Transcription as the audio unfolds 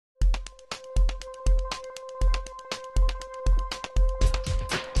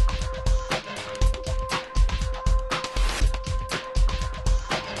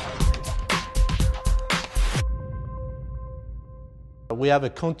We have a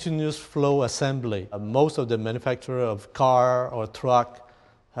continuous flow assembly. Most of the manufacturers of car or truck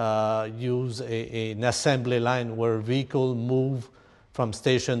use an assembly line where vehicles move from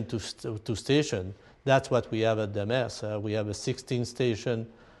station to station. That's what we have at Demers. We have a 16-station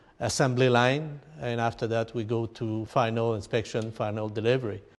assembly line, and after that we go to final inspection, final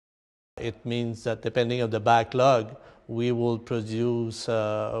delivery. It means that depending on the backlog, we will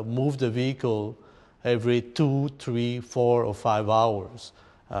move the vehicle every 2, 3, 4, or 5 hours.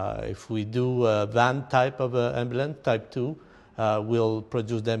 If we do a van type of ambulance, type 2, we'll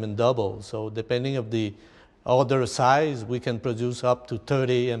produce them in double. So depending on the order size, we can produce up to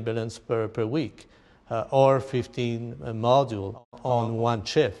 30 ambulances per week, or 15 modules on one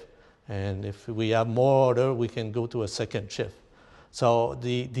shift. And if we have more order, we can go to a second shift. So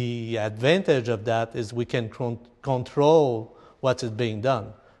the advantage of that is we can control what is being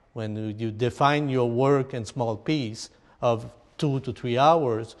done. When you define your work in small pieces of 2 to 3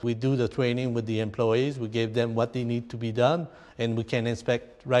 hours, we do the training with the employees, we give them what they need to be done, and we can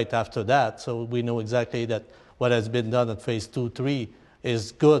inspect right after that. So we know exactly that what has been done at phase 2, 3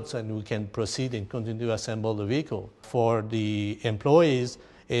 is good, and we can proceed and continue to assemble the vehicle. For the employees,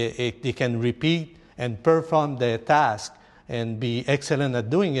 they can repeat and perform their task and be excellent at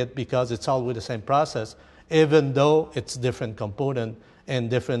doing it because it's always the same process, even though it's different component and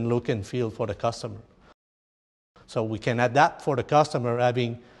different look and feel for the customer. So we can adapt for the customer,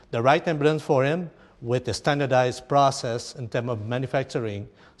 having the right ambulance for him with a standardized process in terms of manufacturing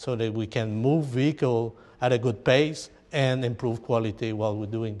so that we can move vehicle at a good pace and improve quality while we're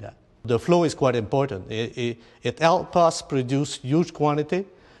doing that. The flow is quite important. It helps us produce huge quantity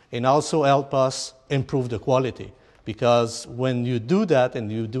and also help us improve the quality. Because when you do that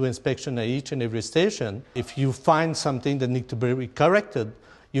and you do inspection at each and every station, if you find something that needs to be corrected,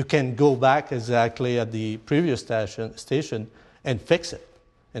 you can go back exactly at the previous station and fix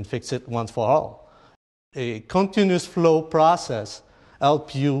it once for all. A continuous flow process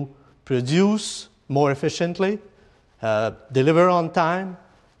helps you produce more efficiently, deliver on time,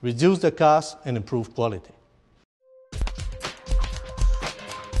 reduce the cost, and improve quality.